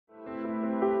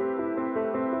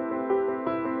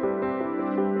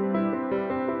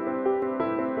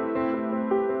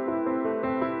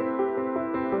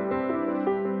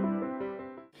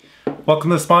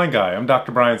Welcome to The Spine Guy. I'm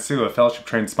Dr. Brian Sue, a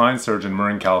fellowship-trained spine surgeon in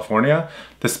Marin, California.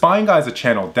 The Spine Guy is a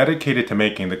channel dedicated to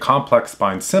making the complex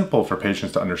spine simple for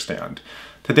patients to understand.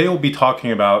 Today we'll be talking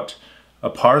about a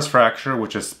pars fracture,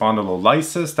 which is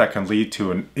spondylolisthesis that can lead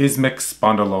to an isthmic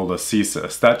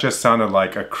spondylolisthesis. That just sounded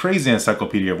like a crazy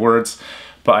encyclopedia of words,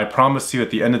 but I promise you at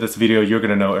the end of this video you're going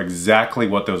to know exactly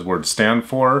what those words stand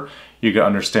for. You can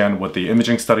understand what the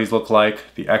imaging studies look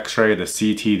like, the x-ray, the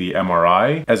CT, the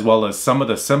MRI, as well as some of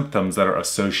the symptoms that are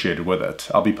associated with it.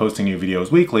 I'll be posting new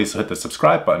videos weekly, so hit the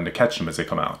subscribe button to catch them as they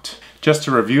come out. Just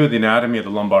to review the anatomy of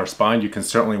the lumbar spine, you can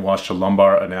certainly watch the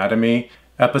lumbar anatomy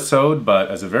episode,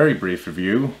 but as a very brief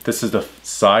review, this is the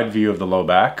side view of the low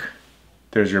back.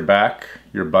 There's your back,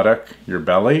 your buttock, your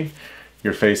belly.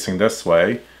 You're facing this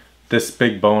way. This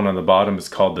big bone on the bottom is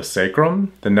called the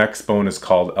sacrum. The next bone is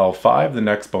called L5. The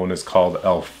next bone is called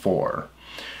L4.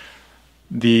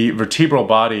 The vertebral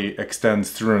body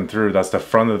extends through and through. That's the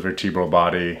front of the vertebral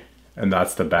body, and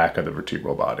that's the back of the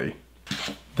vertebral body.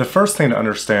 The first thing to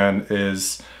understand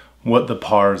is what the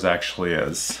pars actually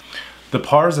is. The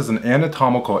pars is an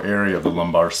anatomical area of the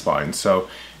lumbar spine. So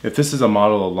if this is a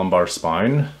model of lumbar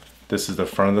spine, this is the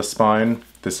front of the spine,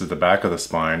 this is the back of the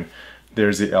spine.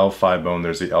 There's the L5 bone,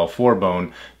 there's the L4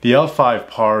 bone. The L5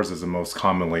 pars is the most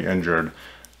commonly injured,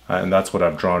 and that's what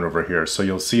I've drawn over here. So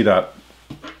you'll see that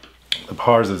the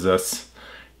pars is this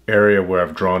area where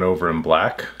I've drawn over in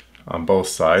black on both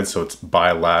sides, so it's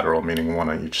bilateral, meaning one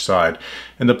on each side.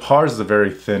 And the pars is a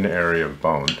very thin area of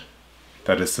bone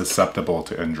that is susceptible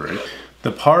to injury.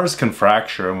 The pars can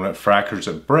fracture, and when it fractures,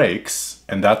 it breaks,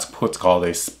 and that's what's called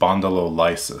a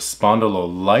spondylolisthesis.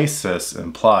 Spondylolisthesis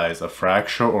implies a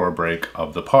fracture or a break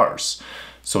of the pars.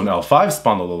 So an L5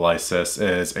 spondylolisthesis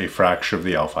is a fracture of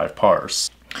the L5 pars.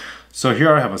 So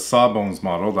here I have a sawbones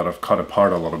model that I've cut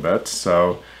apart a little bit.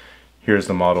 So here's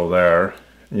the model there.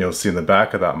 You'll see in the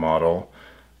back of that model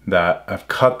that I've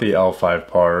cut the L5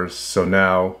 pars, so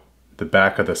now the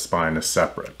back of the spine is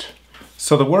separate.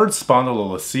 So the word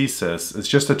spondylolisthesis is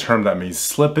just a term that means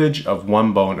slippage of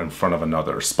one bone in front of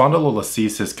another.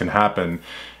 Spondylolisthesis can happen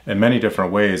in many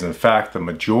different ways. In fact, the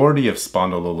majority of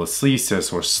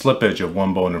spondylolisthesis, or slippage of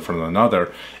one bone in front of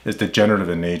another, is degenerative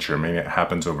in nature, meaning it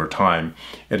happens over time.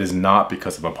 It is not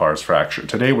because of a pars fracture.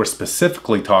 Today we're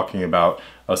specifically talking about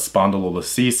a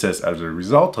spondylolisthesis as a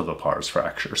result of a pars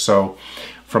fracture. So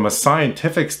from a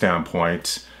scientific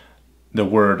standpoint, the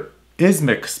word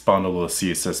Isthmic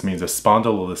spondylolisthesis means a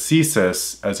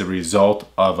spondylolisthesis as a result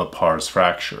of a pars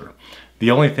fracture.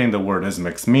 The only thing the word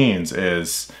isthmic means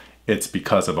is it's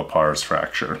because of a pars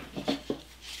fracture.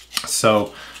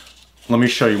 So let me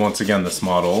show you once again this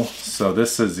model. So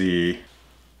this is the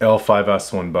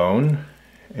L5S1 bone,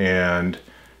 and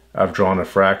I've drawn a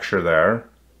fracture there,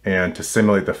 and to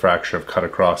simulate the fracture I've cut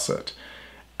across it.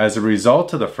 As a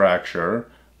result of the fracture,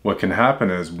 what can happen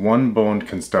is one bone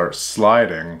can start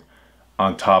sliding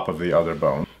on top of the other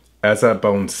bone. As that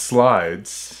bone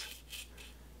slides,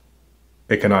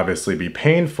 it can obviously be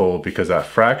painful because that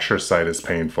fracture site is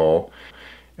painful,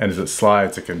 and as it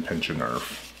slides it can pinch a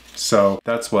nerve. So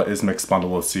that's what isthmic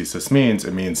spondylolisthesis means.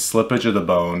 It means slippage of the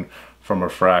bone from a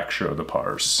fracture of the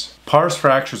pars. Pars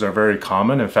fractures are very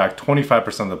common. In fact,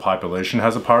 25% of the population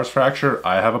has a pars fracture.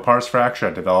 I have a pars fracture.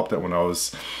 I developed it when I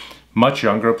was much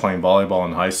younger, playing volleyball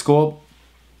in high school.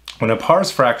 When a pars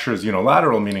fracture is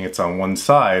unilateral, meaning it's on one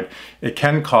side, it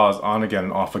can cause on-again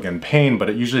and off-again pain, but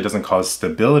it usually doesn't cause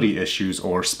stability issues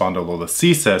or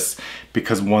spondylolisthesis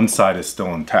because one side is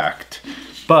still intact.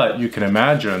 But you can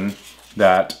imagine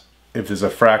that if there's a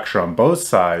fracture on both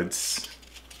sides,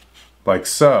 like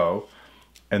so,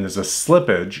 and there's a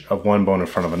slippage of one bone in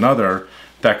front of another,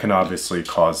 that can obviously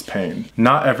cause pain.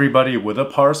 Not everybody with a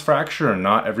pars fracture and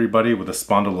not everybody with a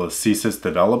spondylolisthesis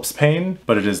develops pain,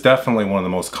 but it is definitely one of the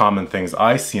most common things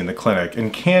I see in the clinic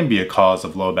and can be a cause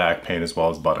of low back pain as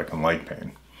well as buttock and leg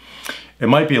pain. It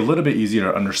might be a little bit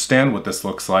easier to understand what this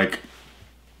looks like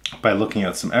by looking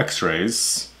at some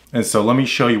x-rays. And so let me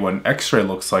show you what an x-ray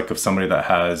looks like of somebody that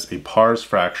has a pars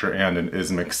fracture and an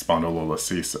isthmic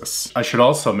spondylolisthesis. I should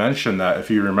also mention that if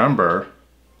you remember,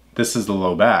 this is the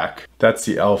low back. That's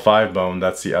the L5 bone,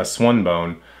 that's the S1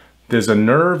 bone. There's a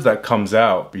nerve that comes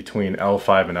out between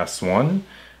L5 and S1,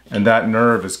 and that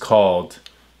nerve is called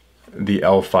the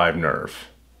L5 nerve.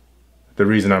 The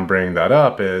reason I'm bringing that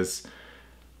up is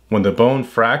when the bone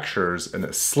fractures and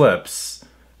it slips,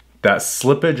 that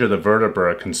slippage of the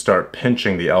vertebra can start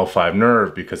pinching the L5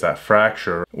 nerve because that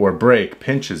fracture or break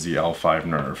pinches the L5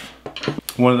 nerve.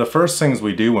 One of the first things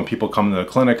we do when people come to the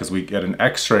clinic is we get an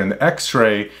x-ray, and the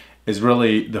x-ray is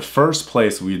really the first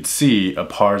place we'd see a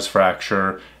pars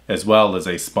fracture as well as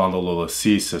a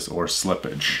spondylolisthesis or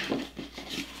slippage.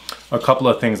 A couple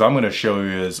of things I'm going to show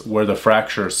you is where the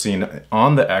fracture is seen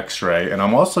on the x-ray, and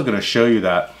I'm also going to show you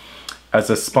that as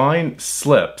the spine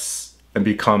slips and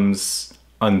becomes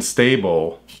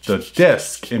unstable, the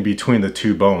disc in between the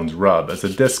two bones rub. As the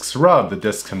discs rub, the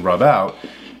disc can rub out,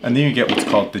 and then you get what's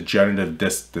called degenerative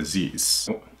disc disease.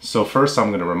 So first I'm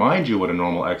going to remind you what a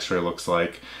normal x-ray looks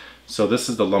like. So this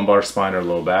is the lumbar spine or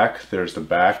low back. There's the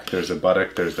back, there's the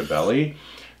buttock, there's the belly.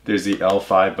 There's the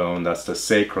L5 bone, that's the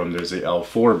sacrum. There's the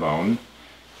L4 bone.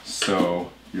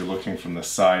 So you're looking from the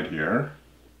side here.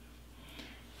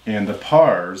 And the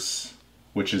pars,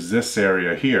 which is this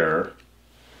area here,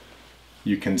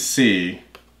 you can see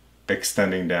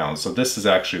extending down. So this is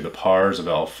actually the pars of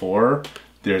L4.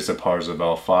 There's the pars of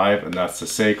L5, and that's the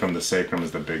sacrum. The sacrum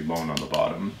is the big bone on the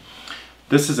bottom.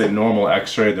 This is a normal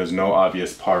x-ray. There's no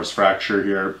obvious pars fracture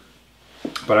here.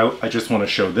 But I just want to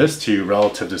show this to you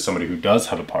relative to somebody who does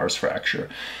have a pars fracture.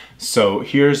 So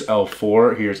here's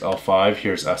L4, here's L5,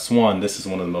 here's S1. This is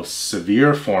one of the most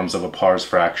severe forms of a pars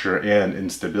fracture and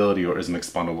instability or isthmic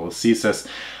spondylolisthesis.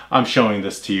 I'm showing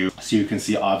this to you so you can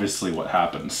see obviously what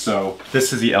happens. So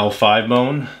this is the L5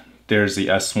 bone, there's the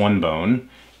S1 bone,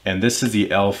 and this is the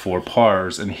L4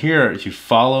 pars. And here, if you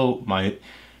follow my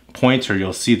pointer,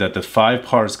 you'll see that the 5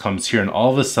 pars comes here, and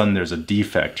all of a sudden there's a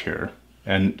defect here.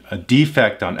 And a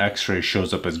defect on x-ray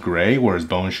shows up as gray, whereas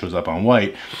bone shows up on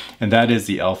white, and that is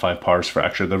the L5 pars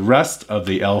fracture. The rest of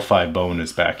the L5 bone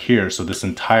is back here, so this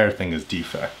entire thing is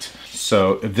defect.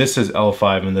 So if this is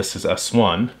L5 and this is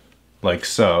S1, like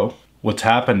so, what's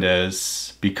happened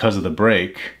is, because of the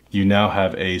break, you now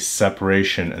have a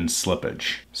separation and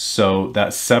slippage. So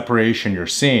that separation you're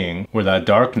seeing, where that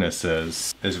darkness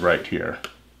is right here.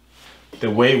 The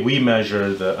way we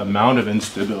measure the amount of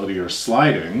instability or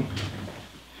sliding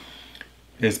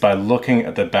is by looking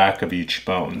at the back of each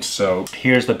bone. So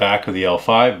here's the back of the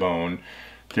L5 bone,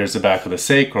 there's the back of the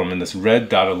sacrum, and this red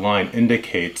dotted line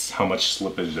indicates how much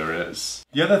slippage there is.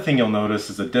 The other thing you'll notice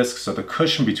is the disc, so the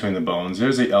cushion between the bones.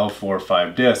 There's the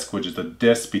L4-5 disc, which is the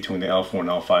disc between the L4 and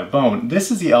L5 bone. This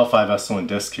is the L5-S1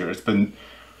 disc here. It's been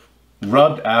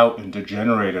rubbed out and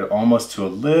degenerated almost to a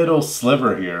little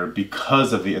sliver here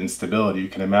because of the instability. You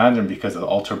can imagine because of the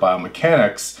altered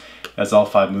biomechanics, as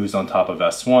L5 moves on top of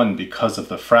S1, because of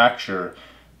the fracture,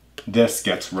 this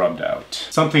gets rubbed out.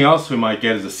 Something else we might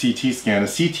get is a CT scan. A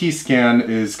CT scan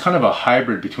is kind of a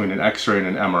hybrid between an X-ray and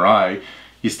an MRI.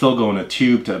 You still go in a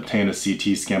tube to obtain a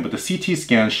CT scan, but the CT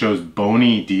scan shows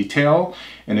bony detail,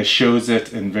 and it shows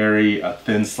it in very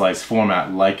thin slice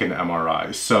format like an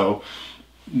MRI. So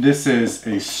this is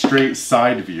a straight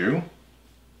side view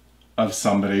of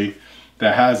somebody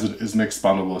that has an isthmic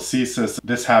spondylolisthesis.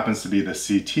 This happens to be the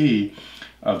CT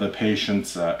of the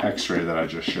patient's x-ray that I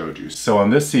just showed you. So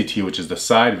on this CT, which is the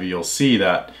side view, you'll see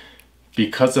that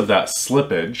because of that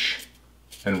slippage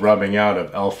and rubbing out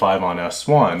of L5 on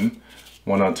S1,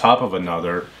 one on top of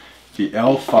another, the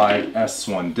L5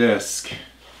 S1 disc,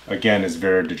 again, is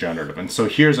very degenerative. And so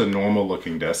here's a normal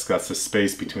looking disc. That's the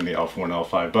space between the L4 and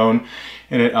L5 bone.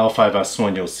 And at L5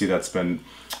 S1, you'll see that's been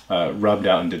rubbed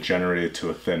out and degenerated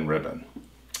to a thin ribbon.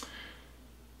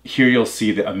 Here you'll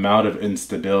see the amount of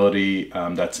instability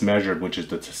that's measured, which is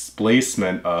the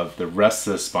displacement of the rest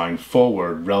of the spine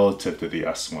forward relative to the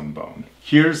S1 bone.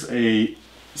 Here's a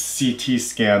CT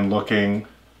scan looking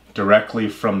directly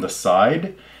from the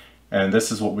side, and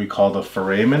this is what we call the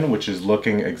foramen, which is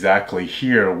looking exactly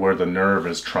here where the nerve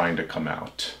is trying to come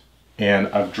out. And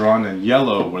I've drawn in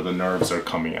yellow where the nerves are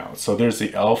coming out. So there's the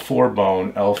L4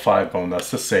 bone, L5 bone, that's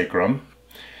the sacrum.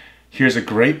 Here's a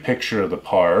great picture of the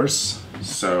pars.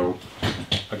 So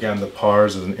again, the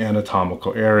pars is an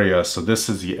anatomical area. So this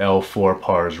is the L4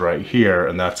 pars right here,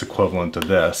 and that's equivalent to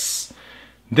this.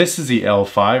 This is the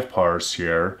L5 pars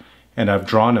here, and I've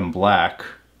drawn in black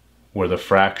where the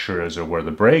fracture is or where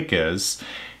the break is.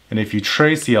 And if you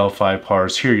trace the L5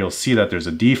 pars here, you'll see that there's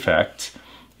a defect.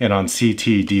 And on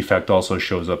CT, defect also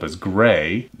shows up as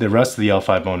gray. The rest of the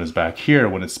L5 bone is back here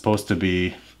when it's supposed to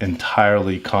be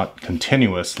entirely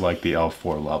continuous like the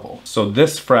L4 level. So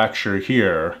this fracture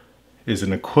here is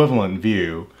an equivalent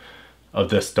view of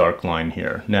this dark line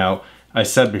here. Now, I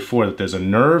said before that there's a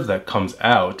nerve that comes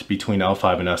out between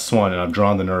L5 and S1, and I've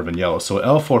drawn the nerve in yellow. So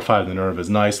L4-5, the nerve is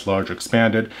nice, large,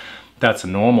 expanded. That's a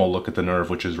normal look at the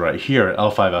nerve, which is right here. At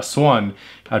L5-S1,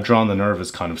 I've drawn the nerve as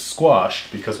kind of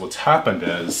squashed because what's happened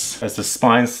is, as the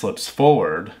spine slips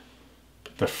forward,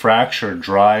 the fracture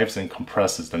drives and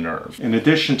compresses the nerve. In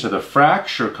addition to the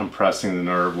fracture compressing the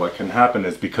nerve, what can happen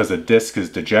is because the disc is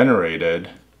degenerated,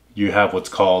 you have what's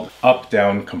called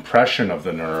up-down compression of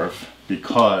the nerve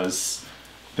because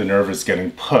the nerve is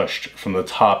getting pushed from the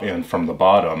top and from the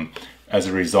bottom as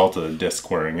a result of the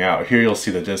disc wearing out. Here you'll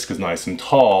see the disc is nice and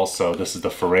tall, so this is the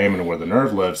foramen where the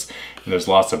nerve lives, and there's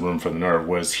lots of room for the nerve,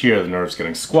 whereas here the nerve's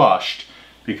getting squashed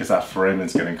because that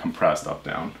foramen's getting compressed up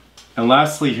down. And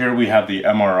lastly, here we have the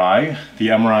MRI. The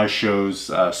MRI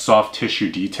shows soft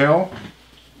tissue detail.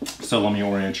 So let me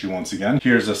orient you once again.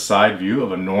 Here's a side view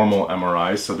of a normal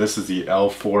MRI. So this is the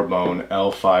L4 bone,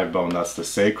 L5 bone, that's the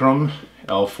sacrum,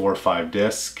 L4-5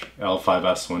 disc,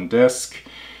 L5-S1 disc,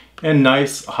 and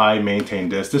nice high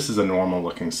maintained disc. This is a normal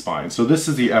looking spine. So this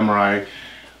is the MRI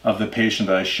of the patient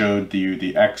that I showed you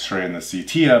the X-ray and the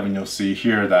CT of, and you'll see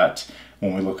here that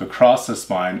when we look across the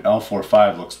spine,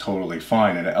 L4-5 looks totally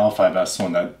fine, and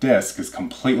L5-S1, that disc is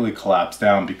completely collapsed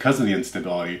down because of the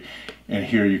instability. And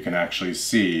here you can actually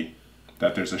see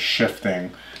that there's a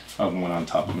shifting of one on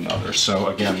top of another. So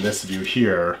again, this view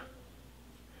here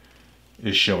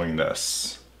is showing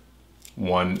this,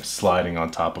 one sliding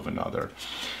on top of another.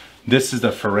 This is the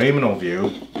foraminal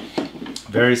view,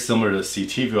 very similar to the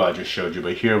CT view I just showed you,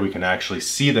 but here we can actually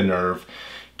see the nerve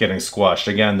getting squashed.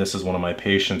 Again, this is one of my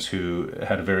patients who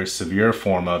had a very severe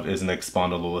form of Isthmic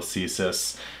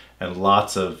spondylolisthesis and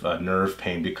lots of nerve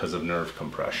pain because of nerve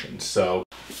compression. So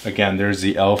again, there's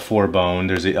the L4 bone,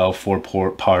 there's the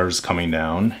L4 pars coming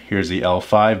down, here's the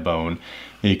L5 bone,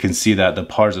 and you can see that the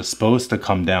pars are supposed to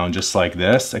come down just like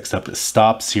this, except it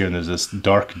stops here and there's this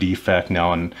dark defect.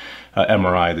 Now on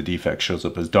MRI, the defect shows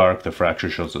up as dark, the fracture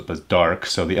shows up as dark,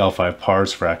 so the L5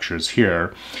 pars fracture is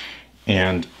here,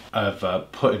 and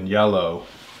I've put in yellow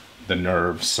the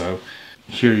nerve. So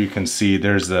here you can see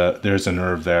there's a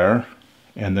nerve there,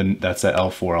 and then that's at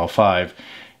L4, L5,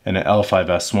 and at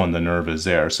L5-S1 the nerve is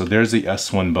there. So there's the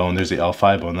S1 bone, there's the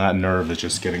L5 bone, that nerve is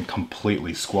just getting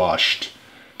completely squashed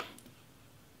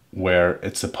where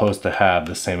it's supposed to have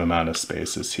the same amount of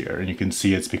space as here. And you can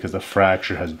see it's because the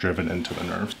fracture has driven into the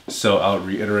nerve. So I'll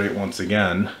reiterate once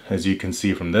again, as you can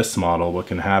see from this model, what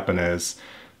can happen is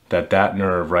that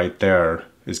nerve right there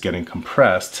is getting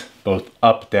compressed both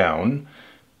up, down,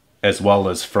 as well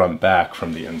as front, back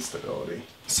from the instability.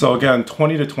 So again,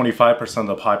 20 to 25% of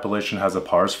the population has a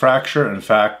pars fracture. In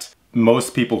fact,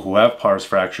 most people who have pars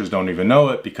fractures don't even know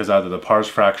it because either the pars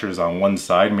fracture is on one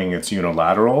side, meaning it's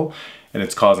unilateral, and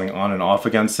it's causing on and off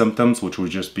again symptoms, which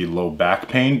would just be low back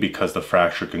pain because the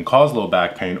fracture can cause low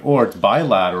back pain, or it's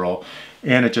bilateral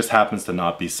and it just happens to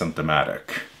not be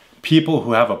symptomatic. People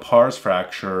who have a pars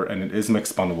fracture and an isthmic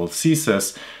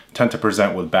spondylolisthesis tend to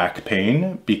present with back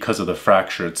pain because of the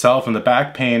fracture itself, and the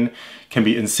back pain can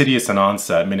be insidious in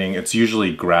onset, meaning it's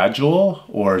usually gradual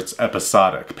or it's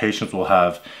episodic. Patients will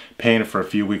have pain for a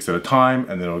few weeks at a time,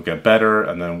 and then it'll get better,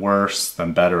 and then worse,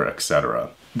 then better, etc.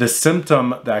 The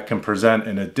symptom that can present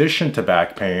in addition to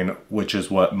back pain, which is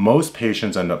what most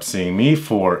patients end up seeing me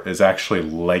for, is actually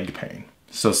leg pain.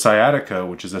 So sciatica,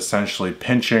 which is essentially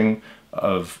pinching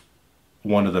of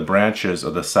one of the branches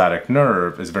of the sciatic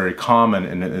nerve, is very common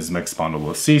in an isthmic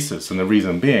spondylolisthesis. And the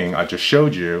reason being, I just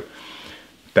showed you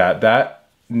that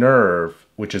nerve,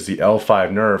 which is the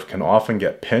L5 nerve, can often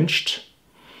get pinched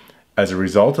as a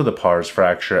result of the pars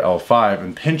fracture L5,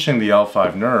 and pinching the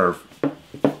L5 nerve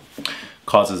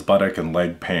causes buttock and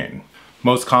leg pain.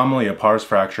 Most commonly, a pars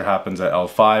fracture happens at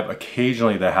L5.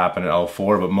 Occasionally they happen at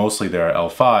L4, but mostly they're at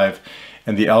L5,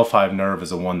 and the L5 nerve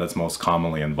is the one that's most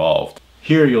commonly involved.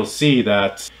 Here you'll see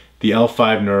that the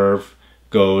L5 nerve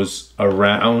goes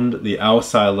around the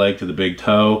outside leg to the big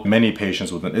toe. Many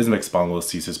patients with an isthmic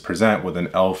spondylolisthesis present with an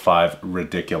L5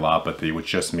 radiculopathy, which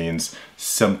just means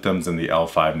symptoms in the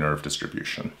L5 nerve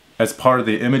distribution. As part of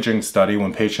the imaging study,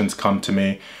 when patients come to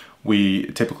me, we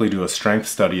typically do a strength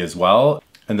study as well,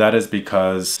 and that is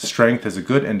because strength is a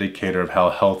good indicator of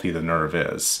how healthy the nerve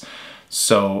is.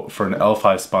 So for an L5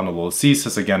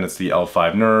 spondylolisthesis, again, it's the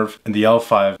L5 nerve, and the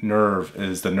L5 nerve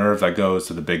is the nerve that goes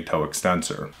to the big toe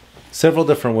extensor. Several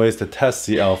different ways to test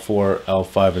the L4,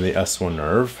 L5, and the S1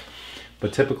 nerve,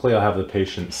 but typically I'll have the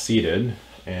patient seated,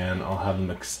 and I'll have them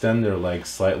extend their legs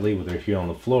slightly with their heel on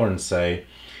the floor and say,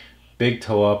 big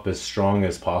toe up as strong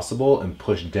as possible and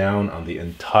push down on the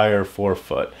entire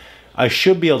forefoot. I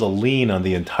should be able to lean on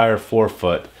the entire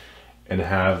forefoot and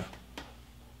have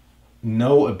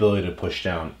no ability to push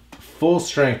down. Full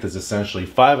strength is essentially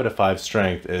 5 out of 5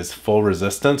 strength is full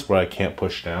resistance where I can't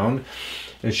push down.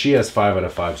 And she has 5 out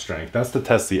of 5 strength. That's to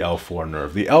test the L4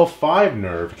 nerve. The L5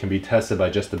 nerve can be tested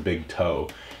by just the big toe.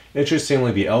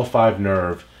 Interestingly, the L5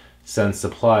 nerve sends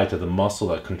supply to the muscle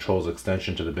that controls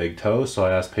extension to the big toe. So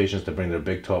I ask patients to bring their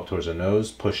big toe up towards their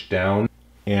nose, push down,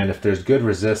 and if there's good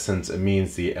resistance, it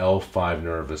means the L5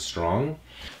 nerve is strong.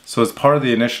 So as part of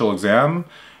the initial exam,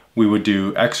 We would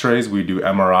do x-rays, we would do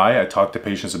MRI. I talk to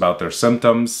patients about their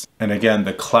symptoms. And again,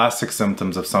 the classic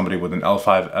symptoms of somebody with an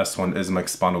L5-S1 isthmic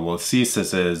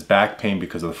spondylolisthesis is back pain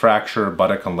because of the fracture,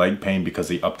 buttock and leg pain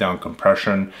because of the up-down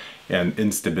compression and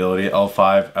instability at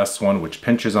L5-S1, which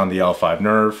pinches on the L5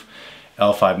 nerve.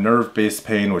 L5 nerve-based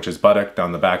pain, which is buttock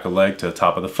down the back of the leg to the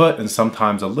top of the foot, and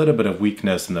sometimes a little bit of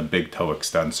weakness in the big toe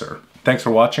extensor. Thanks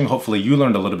for watching. Hopefully you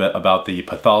learned a little bit about the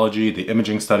pathology, the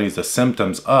imaging studies, the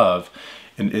symptoms of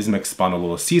an isthmic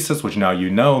spondylolisthesis, which now you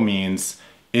know means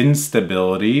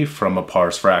instability from a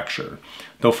pars fracture.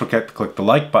 Don't forget to click the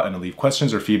like button and leave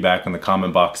questions or feedback in the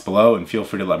comment box below, and feel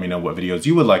free to let me know what videos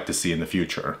you would like to see in the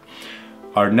future.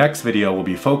 Our next video will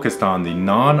be focused on the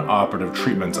non-operative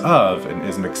treatments of an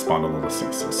isthmic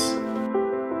spondylolisthesis.